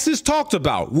 when Max is talked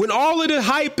about, when all of the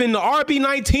hype in the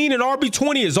RB19 and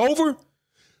RB20 is over,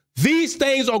 these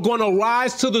things are going to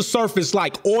rise to the surface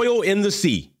like oil in the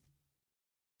sea.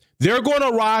 They're going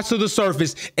to rise to the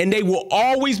surface and they will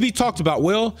always be talked about.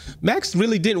 Well, Max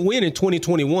really didn't win in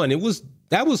 2021.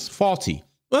 That was faulty.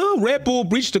 Well, Red Bull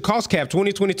breached the cost cap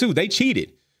 2022. They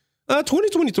cheated.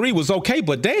 2023 was okay,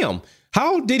 but damn,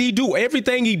 how did he do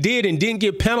everything he did and didn't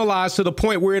get penalized to the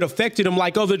point where it affected him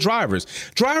like other drivers?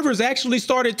 Drivers actually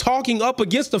started talking up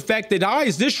against the fact that, why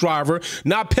is this driver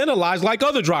not penalized like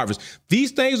other drivers?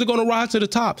 These things are going to rise to the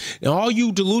top. And all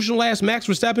you delusional ass Max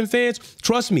Verstappen fans,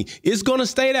 trust me, it's going to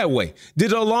stay that way.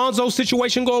 Did the Alonso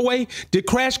situation go away? Did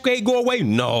Crashgate go away?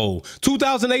 No.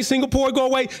 2008 Singapore go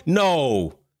away?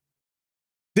 No.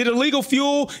 Did illegal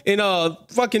fuel in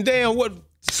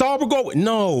Sauber go away?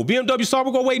 No. BMW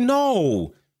Sauber go away?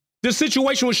 No. The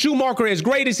situation with Schumacher, as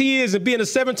great as he is and being a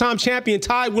 7-time champion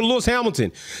tied with Lewis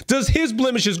Hamilton, does his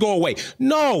blemishes go away?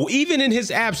 No. Even in his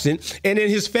absence and in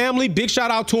his family, big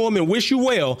shout out to him and wish you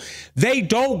well, they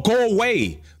don't go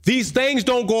away. These things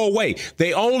don't go away.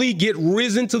 They only get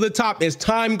risen to the top as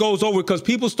time goes over because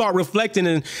people start reflecting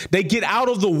and they get out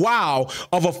of the wow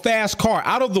of a fast car,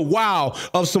 out of the wow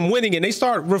of some winning, and they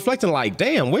start reflecting like,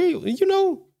 damn, wait,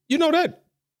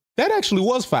 that actually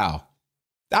was foul.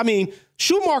 I mean,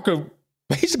 Schumacher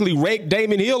basically raked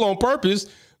Damon Hill on purpose,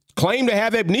 claimed to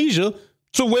have amnesia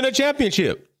to win a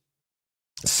championship.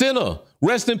 Senna,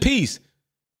 rest in peace,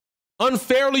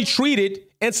 unfairly treated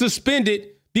and suspended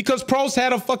because Prost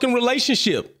had a fucking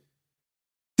relationship.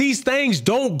 These things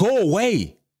don't go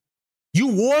away. You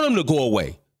want them to go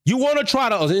away. You want to try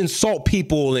to insult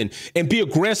people and be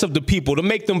aggressive to people to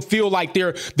make them feel like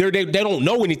they don't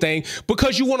know anything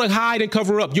because you want to hide and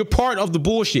cover up. You're part of the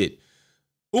bullshit.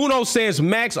 Uno says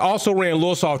Max also ran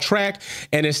Lewis off track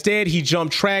and instead he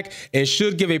jumped track and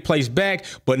should give a place back,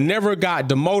 but never got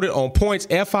demoted on points.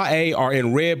 FIA are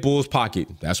in Red Bull's pocket.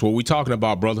 That's what we're talking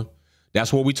about, brother.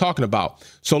 That's what we're talking about.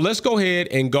 So let's go ahead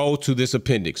and go to this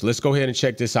appendix. Let's go ahead and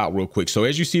check this out real quick. So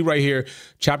as you see right here,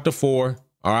 chapter 4,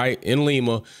 all right, in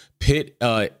Lima,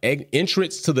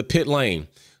 entrance to the pit lane.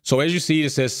 So as you see,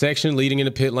 it says section leading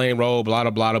into pit lane road, blah,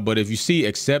 blah, blah. But if you see,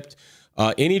 except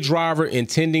any driver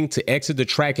intending to exit the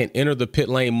track and enter the pit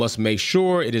lane must make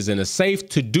sure it is in a safe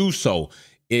to do so.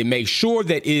 It makes sure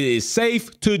that it is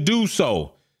safe to do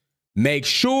so. Make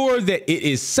sure that it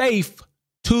is safe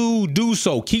to do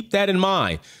so. Keep that in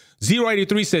mind.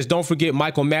 083 says, don't forget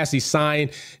Michael Massey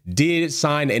did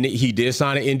sign an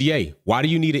NDA. Why do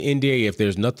you need an NDA if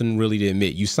there's nothing really to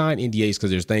admit? You sign NDAs because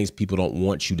there's things people don't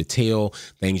want you to tell,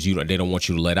 things they don't want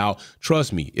you to let out.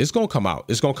 Trust me, it's going to come out.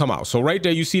 It's going to come out. So right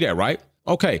there, you see that, right?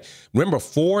 Okay. Remember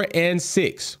 4 and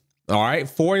 6. All right.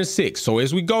 4 and 6. So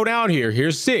as we go down here,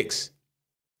 here's 6.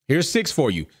 Here's 6 for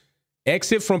you.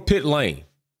 Exit from pit lane.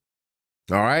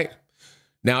 All right.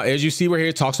 Now, as you see right here,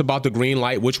 it talks about the green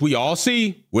light, which we all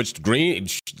see, which green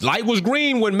light was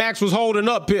green when Max was holding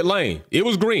up pit lane. It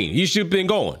was green. He should have been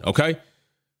going. OK.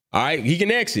 All right. He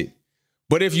can exit.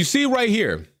 But if you see right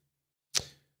here,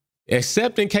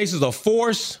 except in cases of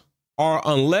force or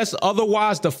unless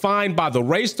otherwise defined by the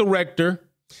race director,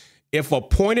 if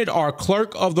appointed or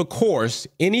clerk of the course,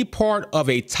 any part of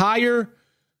a tire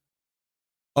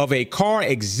of a car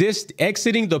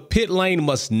exiting the pit lane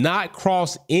must not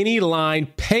cross any line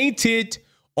painted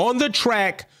on the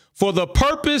track for the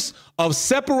purpose of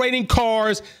separating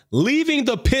cars leaving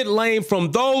the pit lane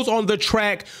from those on the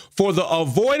track. For the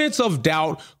avoidance of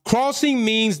doubt, crossing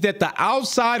means that the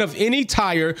outside of any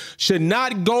tire should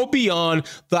not go beyond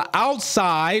the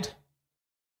outside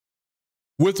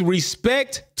with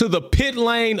respect to the pit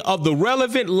lane of the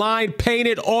relevant line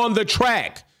painted on the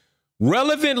track.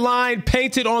 Relevant line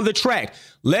painted on the track.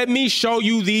 Let me show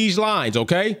you these lines,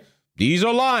 okay? These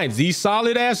are lines. These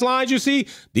solid ass lines you see,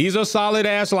 these are solid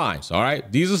ass lines, all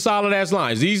right? These are solid ass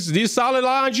lines. These solid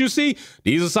lines you see,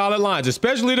 these are solid lines,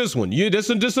 especially this one.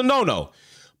 This a no-no.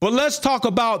 But let's talk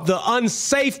about the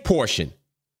unsafe portion.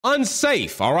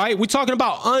 Unsafe, all right? We're talking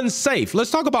about unsafe. Let's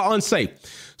talk about unsafe.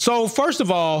 So first of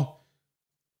all,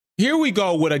 here we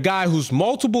go with a guy who's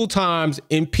multiple times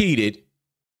impeded,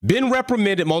 been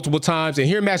reprimanded multiple times, and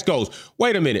here Max goes,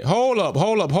 wait a minute, hold up,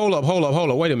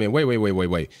 wait a minute,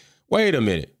 wait a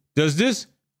minute. Does this,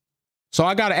 so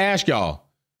I got to ask y'all,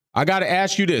 I got to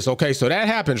ask you this, okay, so that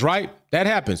happens, right? That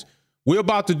happens. We're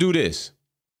about to do this.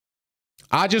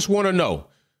 I just want to know,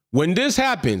 when this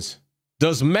happens,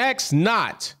 does Max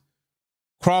not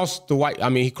cross the white,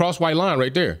 he crossed white line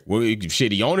right there. Well,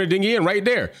 shit, he owned it again right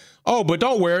there. Oh, but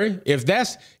don't worry. If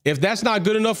that's not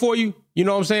good enough for you, you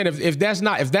know what I'm saying? If that's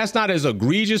not as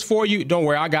egregious for you, don't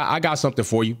worry. I got something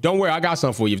for you. Don't worry. I got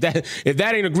something for you. If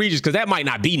that ain't egregious, because that might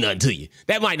not be nothing to you.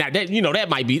 That might not, that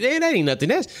might be, that ain't nothing.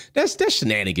 That's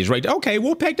shenanigans right there. Okay,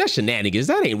 we'll pack that shenanigans.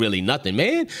 That ain't really nothing,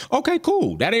 man. Okay,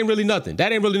 cool. That ain't really nothing.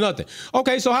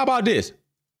 Okay, so how about this?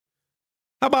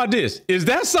 Is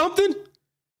that something?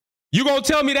 You gonna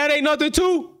tell me that ain't nothing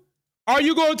too? Are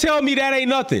you gonna tell me that ain't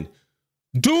nothing?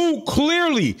 Dude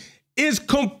clearly is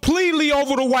completely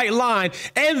over the white line,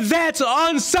 and that's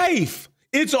unsafe.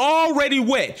 It's already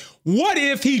wet. What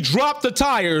if he dropped the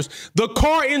tires, the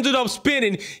car ended up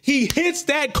spinning, he hits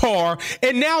that car,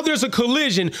 and now there's a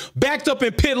collision backed up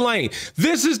in pit lane?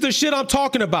 This is the shit I'm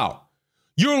talking about.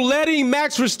 You're letting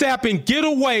Max Verstappen get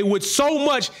away with so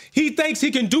much. He thinks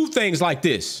he can do things like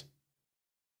this.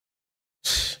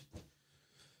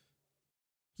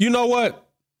 You know what?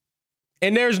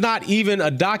 And there's not even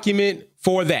a document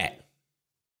for that.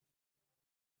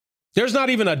 There's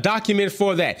not even a document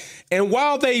for that. And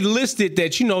while they listed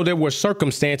that, there were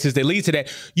circumstances that lead to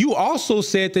that, you also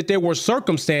said that there were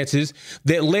circumstances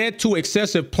that led to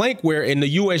excessive plank wear in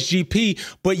the USGP,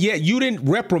 but yet you didn't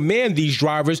reprimand these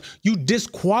drivers. You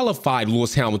disqualified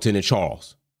Lewis Hamilton and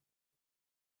Charles.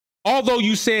 Although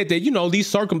you said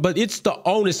that, but it's the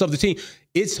onus of the team.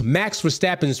 It's Max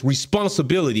Verstappen's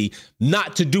responsibility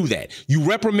not to do that. You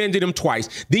reprimanded him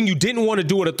twice. Then you didn't want to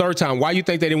do it a third time. Why do you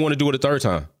think they didn't want to do it a third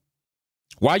time?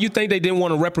 Why do you think they didn't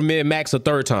want to reprimand Max a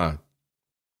third time?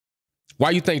 Why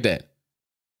do you think that?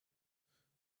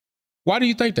 Why do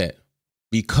you think that?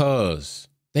 Because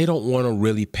they don't want to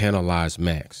really penalize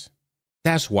Max.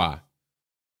 That's why.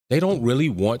 They don't really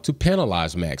want to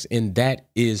penalize Max, and that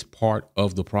is part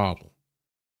of the problem.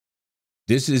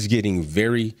 This is getting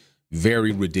very,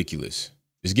 very ridiculous.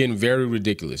 It's getting very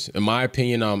ridiculous. In my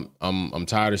opinion, I'm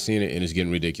tired of seeing it, and it's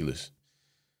getting ridiculous.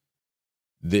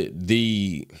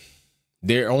 They're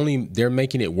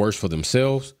making it worse for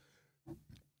themselves,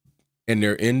 and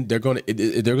they're going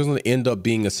to end up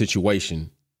being a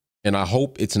situation, and I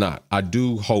hope it's not. I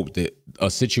do hope that a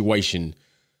situation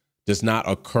does not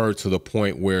occur to the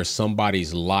point where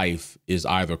somebody's life is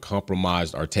either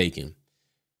compromised or taken.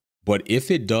 But if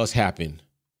it does happen,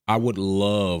 I wouldn't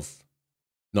love,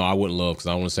 because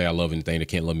I don't want to say I love anything that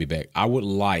can't love me back. I would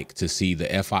like to see the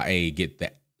FIA get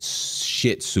that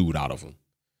shit sued out of them.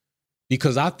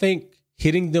 Because I think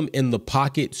hitting them in the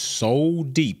pocket so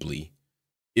deeply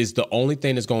is the only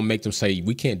thing that's going to make them say,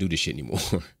 we can't do this shit anymore.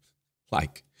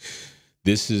 Like,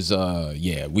 this is,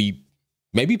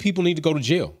 maybe people need to go to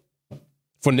jail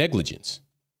for negligence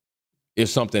if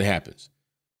something happens.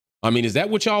 Is that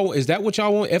what y'all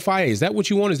want, FIA? Is that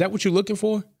what you want? Is that what you're looking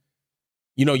for?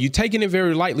 You're taking it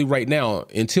very lightly right now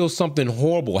until something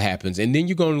horrible happens, and then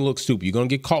you're going to look stupid. You're going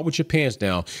to get caught with your pants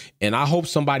down, and I hope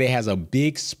somebody has a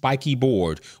big spiky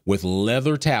board with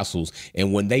leather tassels,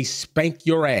 and when they spank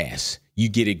your ass, you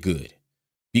get it good.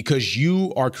 Because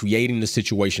you are creating the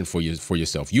situation for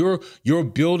yourself. You're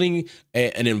building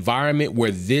an environment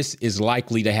where this is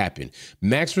likely to happen.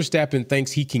 Max Verstappen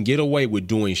thinks he can get away with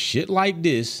doing shit like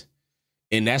this,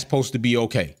 and that's supposed to be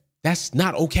okay. That's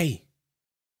not okay.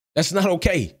 That's not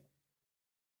okay.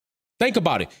 Think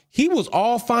about it. He was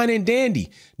all fine and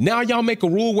dandy. Now y'all make a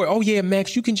rule where, oh yeah,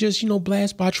 Max, you can just,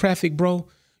 blast by traffic, bro.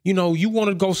 You want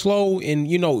to go slow and,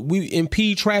 we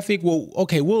impede traffic. Well,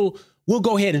 okay, we'll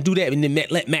go ahead and do that, and then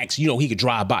let Max, he could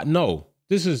drive by. No,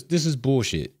 this is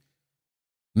bullshit.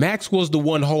 Max was the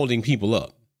one holding people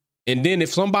up. And then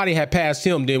if somebody had passed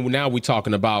him, then now we're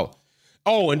talking about,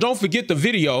 oh, and don't forget the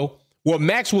video where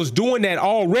Max was doing that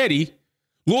already.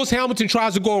 Lewis Hamilton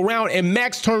tries to go around, and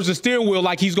Max turns the steering wheel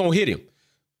like he's going to hit him.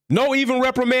 No even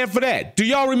reprimand for that. Do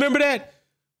y'all remember that?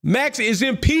 Max is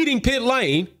impeding pit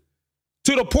lane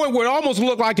to the point where it almost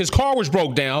looked like his car was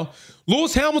broke down.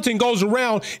 Lewis Hamilton goes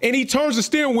around and he turns the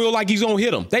steering wheel like he's going to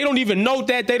hit him. They don't even know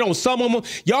that. They don't summon him.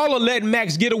 Y'all are letting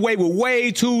Max get away with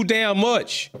way too damn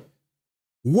much.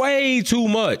 Way too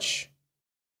much.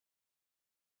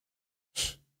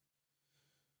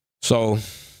 So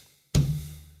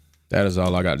that is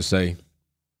all I got to say.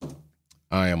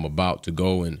 I am about to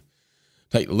go and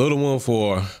take the little one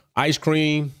for ice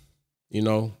cream. You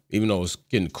know, even though it's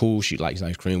getting cool, she likes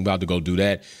ice cream. We're about to go do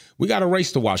that. We got a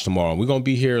race to watch tomorrow. We're going to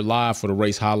be here live for the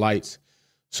race highlights.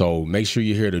 So make sure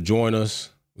you're here to join us.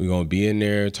 We're going to be in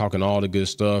there talking all the good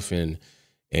stuff and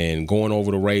going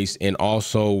over the race. And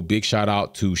also big shout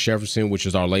out to Jefferson, which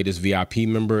is our latest VIP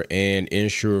member, and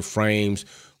Insured Frames,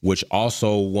 which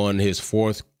also won his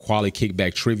 4th quality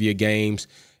kickback trivia games.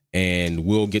 And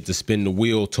we'll get to spin the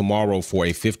wheel tomorrow for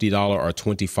a $50 or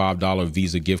 $25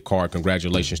 Visa gift card.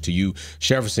 Congratulations to you,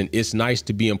 Jefferson. It's nice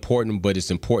to be important, but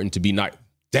it's important to be not.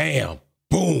 Damn.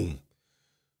 Boom.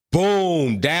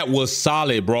 Boom. That was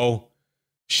solid, bro.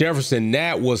 Jefferson,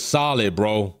 that was solid,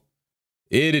 bro.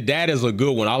 That is a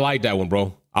good one. I like that one,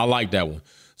 bro. I like that one.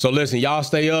 So listen, y'all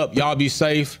stay up. Y'all be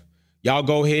safe. Y'all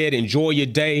go ahead. Enjoy your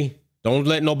day. Don't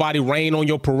let nobody rain on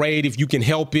your parade if you can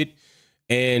help it.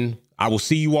 And I will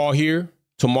see you all here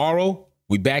tomorrow.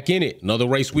 We back in it. Another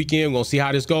race weekend. We're going to see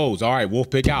how this goes. All right,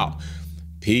 Wolfpick out.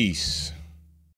 Peace.